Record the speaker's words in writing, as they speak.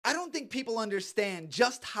don't think people understand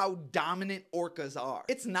just how dominant orcas are.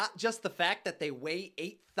 It's not just the fact that they weigh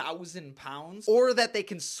 8,000 pounds or that they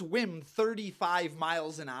can swim 35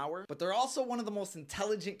 miles an hour, but they're also one of the most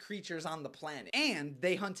intelligent creatures on the planet. And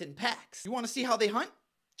they hunt in packs. You want to see how they hunt?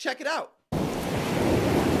 Check it out.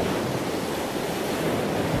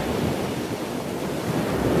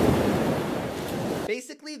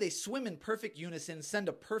 Basically, they swim in perfect unison, send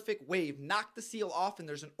a perfect wave, knock the seal off, and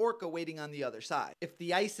there's an orca waiting on the other side. If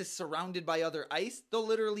the ice is surrounded by other ice, they'll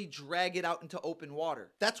literally drag it out into open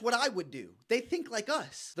water. That's what I would do. They think like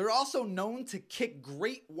us. They're also known to kick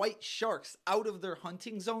great white sharks out of their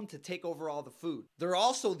hunting zone to take over all the food. They're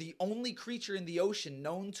also the only creature in the ocean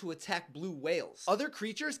known to attack blue whales. Other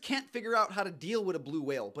creatures can't figure out how to deal with a blue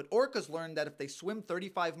whale, but orcas learned that if they swim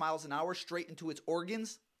 35 miles an hour straight into its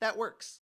organs, that works.